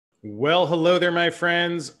Well, hello there, my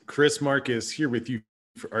friends. Chris Marcus here with you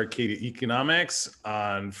for Arcadia Economics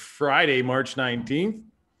on Friday, March 19th.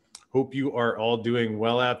 Hope you are all doing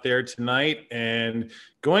well out there tonight and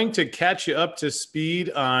going to catch you up to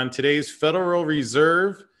speed on today's Federal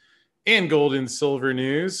Reserve and gold and silver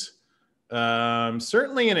news.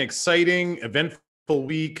 Certainly an exciting, eventful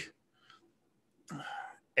week.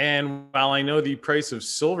 And while I know the price of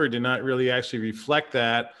silver did not really actually reflect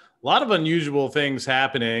that, a lot of unusual things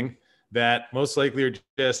happening that most likely are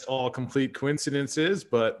just all complete coincidences,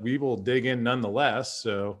 but we will dig in nonetheless.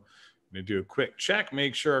 So I'm going to do a quick check,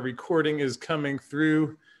 make sure our recording is coming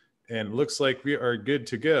through, and looks like we are good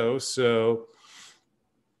to go. So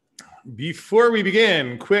before we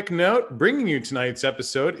begin, quick note, bringing you tonight's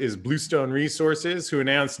episode is Bluestone Resources, who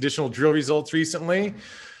announced additional drill results recently.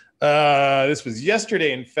 This was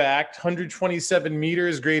yesterday, in fact, 127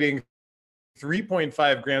 meters grading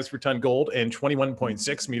 3.5 grams per ton gold and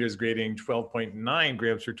 21.6 meters grading 12.9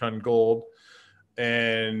 grams per ton gold.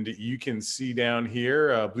 And you can see down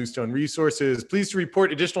here, Bluestone Resources pleased to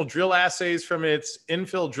report additional drill assays from its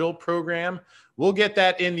infill drill program. We'll get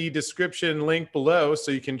that in the description link below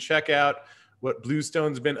so you can check out what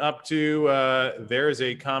Bluestone's been up to. There is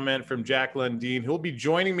a comment from Jack Lundeen, who'll be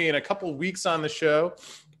joining me in a couple weeks on the show,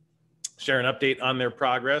 share an update on their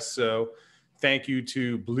progress. So thank you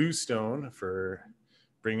to Bluestone for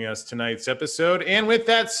bringing us tonight's episode. And with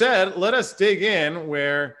that said, let us dig in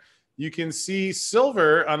where you can see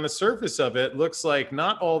silver on the surface of it. Looks like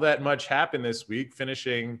not all that much happened this week,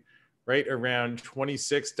 finishing right around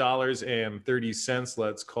 $26.30,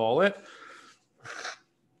 let's call it.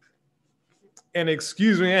 And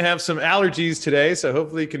excuse me, I have some allergies today, so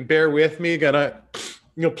hopefully you can bear with me. Gonna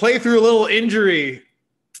play through a little injury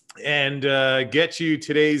and get you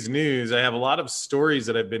today's news. I have a lot of stories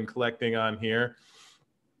that I've been collecting on here.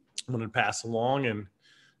 I'm going to pass along, and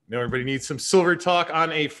I know everybody needs some silver talk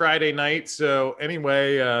on a Friday night. So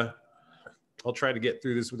anyway, I'll try to get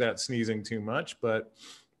through this without sneezing too much, but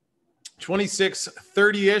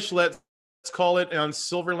 26.30-ish, let's call it on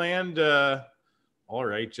Silverland. All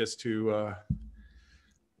right, just to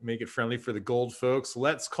make it friendly for the gold folks,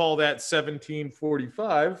 let's call that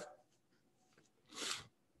 1745.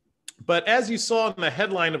 But as you saw in the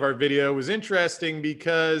headline of our video, it was interesting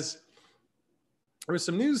because there was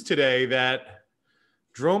some news today that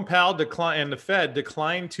Jerome Powell and the Fed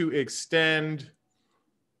declined to extend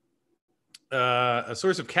a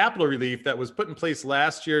source of capital relief that was put in place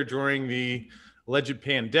last year during the alleged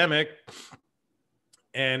pandemic.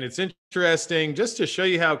 And it's interesting just to show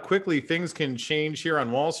you how quickly things can change here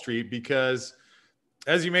on Wall Street, because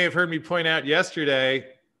as you may have heard me point out yesterday,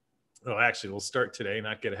 well, actually, we'll start today,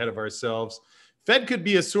 not get ahead of ourselves. Fed could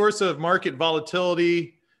be a source of market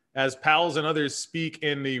volatility as Powell's and others speak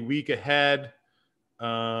in the week ahead.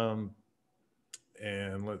 And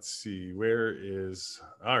let's see,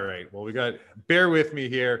 all right, well, bear with me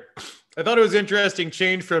here. I thought it was interesting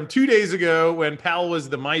change from 2 days ago when Powell was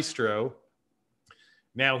the maestro.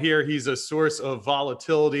 Now here he's a source of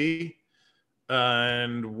volatility.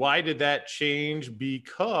 And why did that change?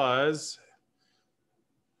 Because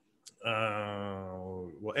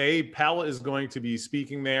Powell is going to be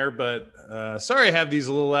speaking there, but sorry I have these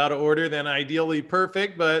a little out of order than ideally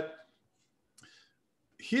perfect, but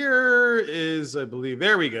here is, I believe,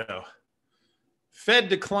 there we go. Fed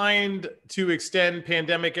declined to extend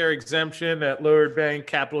pandemic era exemption that lowered bank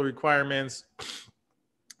capital requirements.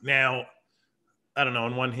 Now, I don't know,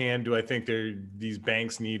 on one hand, do I think these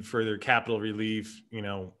banks need further capital relief?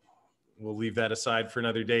 We'll leave that aside for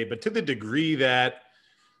another day, but to the degree that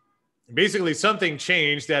basically something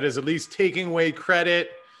changed that is at least taking away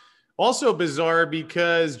credit. Also bizarre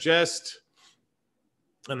because just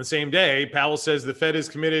on the same day, Powell says the Fed is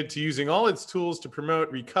committed to using all its tools to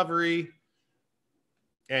promote recovery.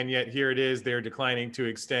 And yet here it is, they're declining to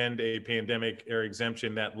extend a pandemic era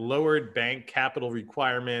exemption that lowered bank capital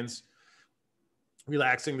requirements,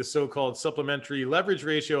 relaxing the so-called supplementary leverage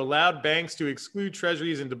ratio, allowed banks to exclude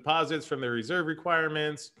treasuries and deposits from their reserve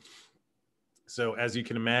requirements. So as you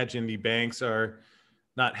can imagine, the banks are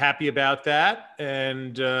not happy about that.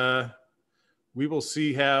 And we will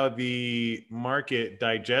see how the market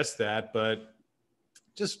digests that. But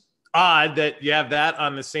just odd that you have that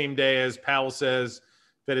on the same day as Powell says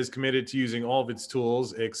Fed is committed to using all of its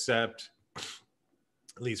tools, except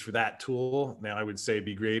at least for that tool. Now, I would say it'd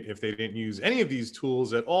be great if they didn't use any of these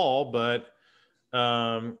tools at all. But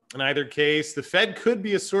in either case, the Fed could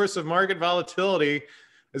be a source of market volatility.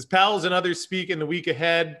 As Powell's and others speak in the week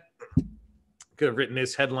ahead, could have written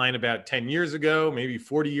this headline about 10 years ago, maybe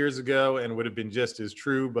 40 years ago, and would have been just as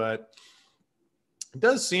true. But it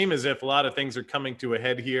does seem as if a lot of things are coming to a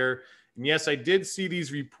head here. And yes, I did see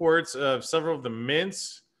these reports of several of the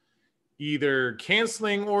mints either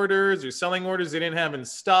canceling orders or selling orders they didn't have in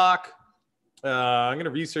stock. I'm going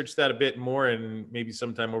to research that a bit more and maybe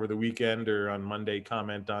sometime over the weekend or on Monday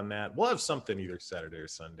comment on that. We'll have something either Saturday or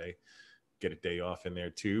Sunday. Get a day off in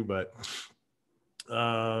there too. But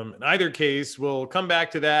in either case, we'll come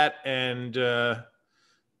back to that. And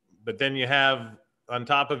but then you have on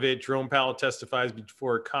top of it, Jerome Powell testifies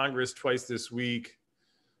before Congress twice this week.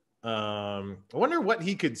 I wonder what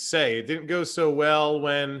he could say. It didn't go so well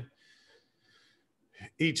when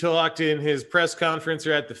he talked in his press conference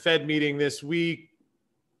or at the Fed meeting this week.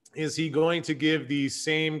 Is he going to give the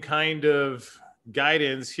same kind of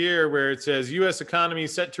guidance here where it says U.S. economy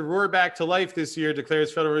set to roar back to life this year,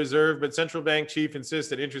 declares Federal Reserve, but central bank chief insists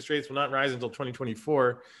that interest rates will not rise until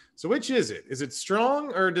 2024. So which is it? Is it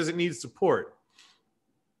strong or does it need support?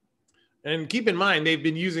 And keep in mind, they've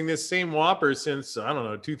been using this same whopper since, I don't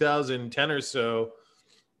know, 2010 or so,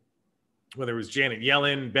 whether it was Janet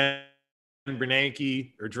Yellen, Ben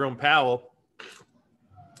Bernanke, or Jerome Powell.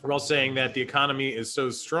 We're all saying that the economy is so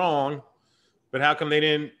strong, but how come they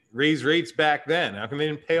didn't raise rates back then? How come they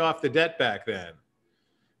didn't pay off the debt back then?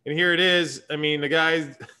 And here it is. I mean, the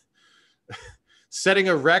guy's setting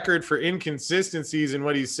a record for inconsistencies in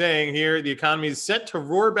what he's saying here. The economy is set to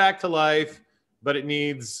roar back to life, but it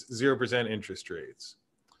needs 0% interest rates.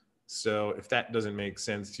 So if that doesn't make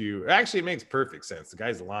sense to you, actually it makes perfect sense. The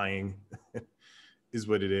guy's lying is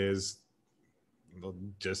what it is. We'll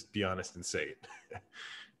just be honest and say it.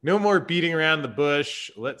 No more beating around the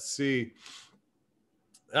bush. Let's see.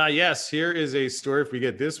 Yes, here is a story if we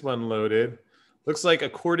get this one loaded. Looks like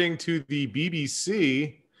according to the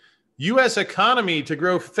BBC, U.S. economy to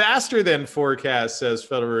grow faster than forecast, says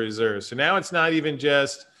Federal Reserve. So now it's not even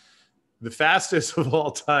just the fastest of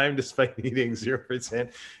all time, despite needing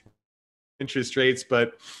 0% interest rates,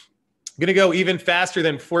 but going to go even faster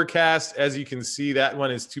than forecast. As you can see, that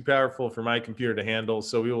one is too powerful for my computer to handle.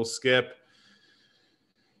 So we will skip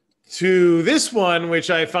to this one,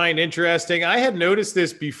 which I find interesting. I had noticed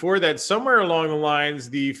this before, that somewhere along the lines,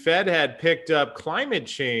 the Fed had picked up climate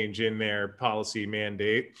change in their policy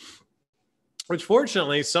mandate, which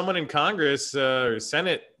fortunately someone in Congress or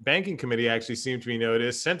Senate Banking Committee actually seemed to be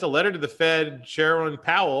noticed, sent a letter to the Fed Chairman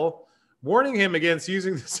Powell warning him against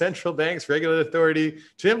using the central bank's regulatory authority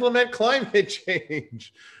to implement climate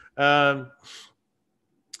change.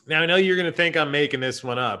 Now, I know you're going to think I'm making this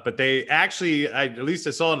one up, but they actually, at least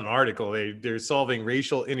I saw in an article, they're solving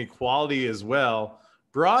racial inequality as well.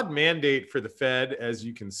 Broad mandate for the Fed, as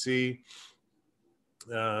you can see.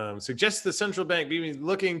 Suggests the central bank be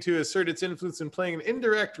looking to assert its influence in playing an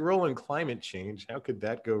indirect role in climate change. How could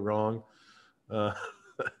that go wrong?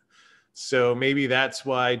 So maybe that's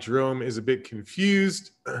why Jerome is a bit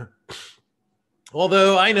confused.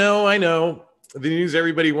 Although I know the news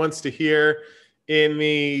everybody wants to hear. In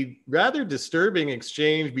the rather disturbing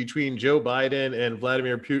exchange between Joe Biden and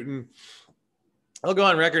Vladimir Putin, I'll go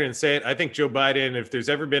on record and say it. I think Joe Biden, if there's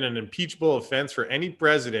ever been an impeachable offense for any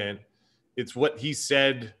president, it's what he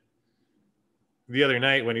said the other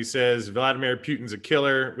night when he says Vladimir Putin's a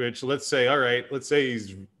killer, which let's say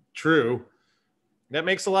he's true. That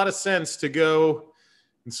makes a lot of sense to go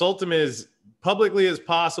insult him as publicly as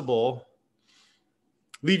possible.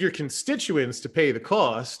 Leave your constituents to pay the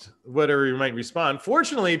cost, whatever you might respond.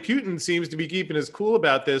 Fortunately, Putin seems to be keeping his cool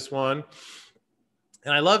about this one.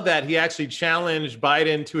 And I love that he actually challenged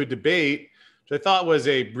Biden to a debate, which I thought was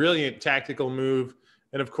a brilliant tactical move.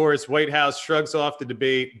 And of course, White House shrugs off the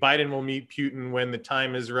debate. Biden will meet Putin when the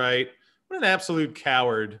time is right. What an absolute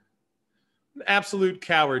coward. An absolute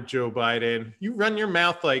coward, Joe Biden. You run your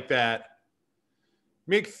mouth like that.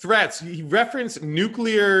 Make threats. He referenced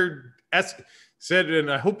nuclear... said,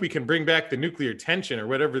 and I hope we can bring back the nuclear tension, or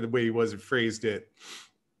whatever the way he was phrased it.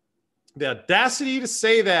 The audacity to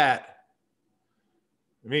say that.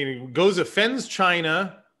 I mean, he offends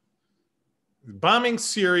China, bombing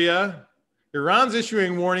Syria. Iran's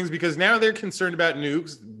issuing warnings because now they're concerned about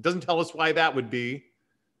nukes. Doesn't tell us why that would be.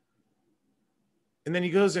 And then he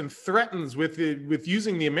goes and threatens with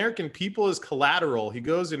using the American people as collateral. He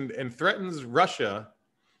goes and threatens Russia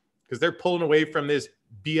because they're pulling away from this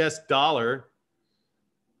BS dollar.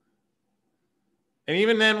 And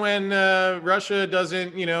even then, when Russia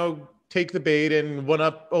doesn't, take the bait and one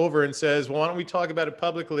up over and says, well, why don't we talk about it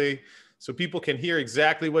publicly so people can hear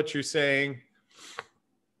exactly what you're saying?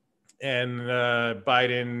 And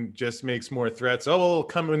Biden just makes more threats. Oh, we'll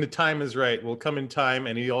come when the time is right. We'll come in time.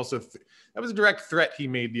 And he also, that was a direct threat he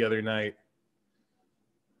made the other night.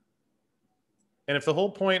 And if the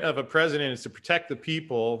whole point of a president is to protect the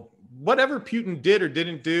people, whatever Putin did or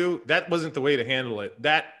didn't do, that wasn't the way to handle it.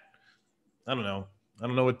 I don't know. I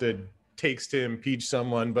don't know what it takes to impeach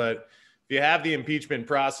someone, but if you have the impeachment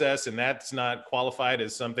process and that's not qualified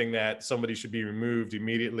as something that somebody should be removed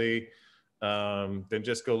immediately, then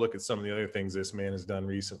just go look at some of the other things this man has done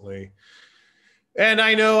recently. And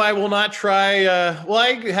I know I will not try.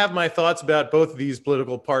 I have my thoughts about both of these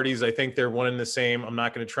political parties. I think they're one and the same. I'm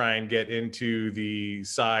not going to try and get into the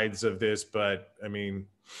sides of this, but I mean,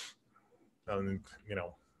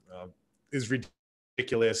 is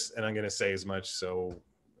ridiculous, and I'm going to say as much. So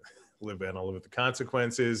I'll live with the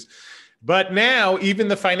consequences. But now even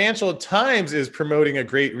the Financial Times is promoting a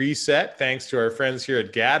great reset, thanks to our friends here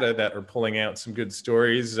at GATA that are pulling out some good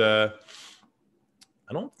stories.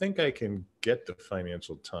 I don't think I can get the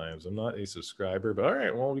Financial Times. I'm not a subscriber, but all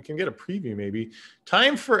right, well, we can get a preview maybe.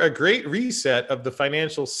 Time for a great reset of the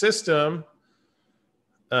financial system.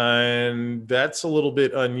 And that's a little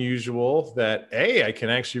bit unusual that, I can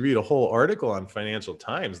actually read a whole article on Financial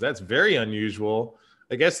Times. That's very unusual.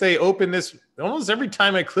 I guess they open this almost every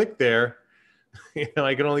time I click there.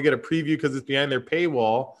 I can only get a preview because it's behind their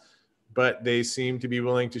paywall, but they seem to be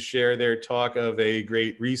willing to share their talk of a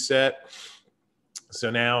great reset. So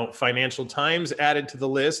now Financial Times added to the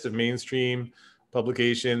list of mainstream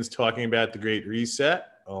publications talking about the Great Reset.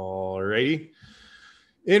 All righty.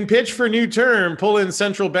 In pitch for new term, Poland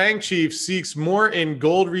central bank chief seeks more in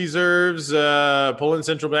gold reserves. Poland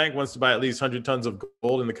central bank wants to buy at least 100 tons of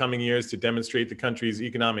gold in the coming years to demonstrate the country's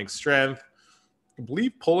economic strength. I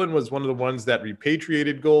believe Poland was one of the ones that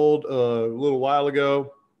repatriated gold a little while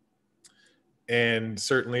ago. And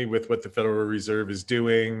certainly with what the Federal Reserve is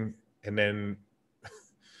doing, and then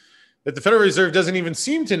that the Federal Reserve doesn't even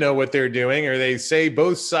seem to know what they're doing, or they say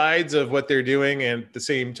both sides of what they're doing at the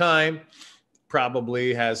same time,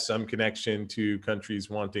 probably has some connection to countries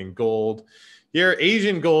wanting gold. Here,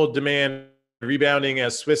 Asian gold demand rebounding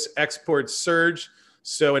as Swiss exports surge.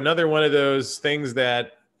 So another one of those things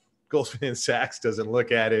that Goldman Sachs doesn't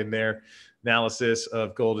look at in their analysis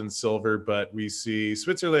of gold and silver, but we see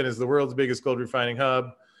Switzerland is the world's biggest gold refining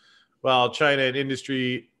hub, while China and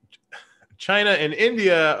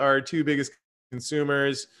India are two biggest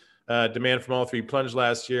consumers. Demand from all three plunged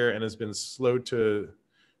last year and has been slow to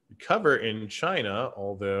recover in China,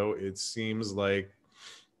 although it seems like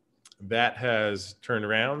that has turned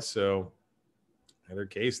around. So in either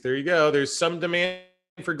case, there you go. There's some demand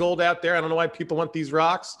for gold out there. I don't know why people want these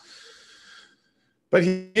rocks. But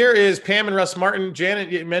here is Pam and Russ Martin,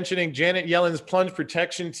 mentioning Janet Yellen's plunge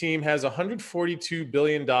protection team has $142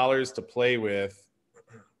 billion to play with.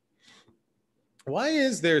 Why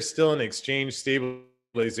is there still an exchange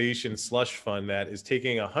stabilization slush fund that is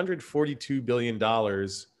taking $142 billion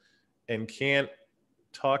and can't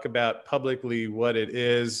talk about publicly what it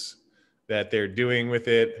is that they're doing with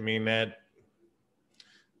it? I mean, then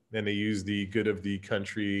they use the good of the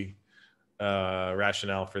country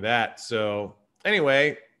rationale for that. So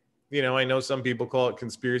anyway, I know some people call it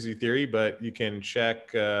conspiracy theory, but you can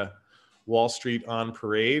check Wall Street on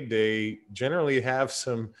Parade. They generally have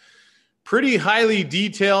some pretty highly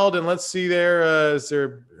detailed, and let's see there,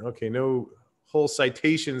 no whole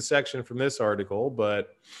citation section from this article,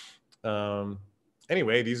 but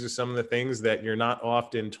anyway, these are some of the things that you're not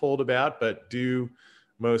often told about, but do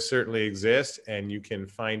most certainly exist, and you can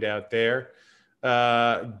find out there.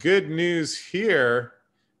 Good news here,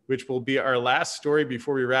 which will be our last story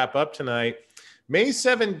before we wrap up tonight. May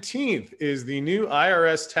 17th is the new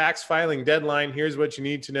IRS tax filing deadline. Here's what you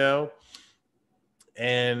need to know.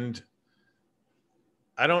 And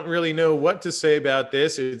I don't really know what to say about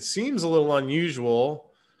this. It seems a little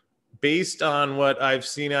unusual based on what I've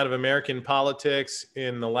seen out of American politics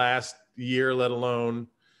in the last year, let alone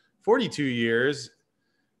 42 years.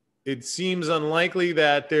 It seems unlikely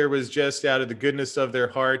that there was just out of the goodness of their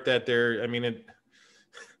heart that you're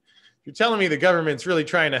telling me the government's really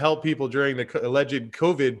trying to help people during the alleged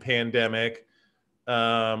COVID pandemic.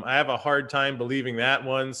 I have a hard time believing that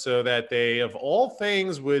one, so that they, of all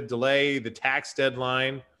things, would delay the tax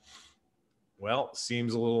deadline. Well,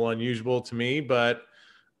 seems a little unusual to me, but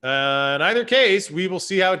in either case, we will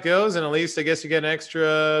see how it goes. And at least I guess you get an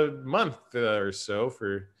extra month or so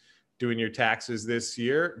for doing your taxes this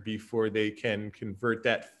year before they can convert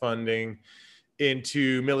that funding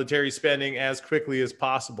into military spending as quickly as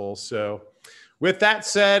possible. So with that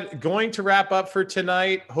said, going to wrap up for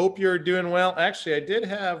tonight. Hope you're doing well. Actually, I did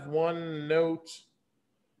have one note.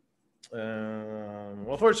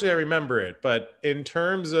 Well, fortunately, I remember it. But in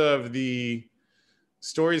terms of the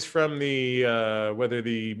stories from the whether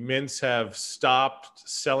the mints have stopped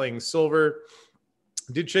selling silver,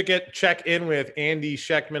 did check in with Andy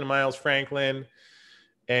Scheckman and Miles Franklin.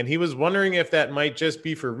 And he was wondering if that might just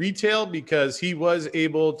be for retail, because he was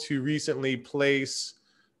able to recently place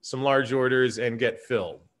some large orders and get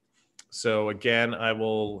filled. So again, I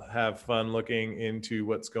will have fun looking into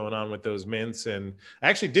what's going on with those mints. And I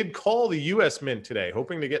actually did call the US Mint today,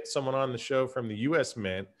 hoping to get someone on the show from the US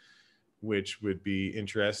Mint, which would be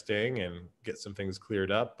interesting and get some things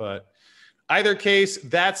cleared up. But either case,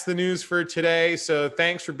 that's the news for today. So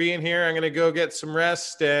thanks for being here. I'm going to go get some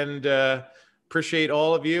rest, and appreciate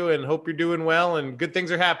all of you and hope you're doing well and good things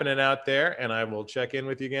are happening out there. And I will check in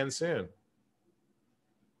with you again soon.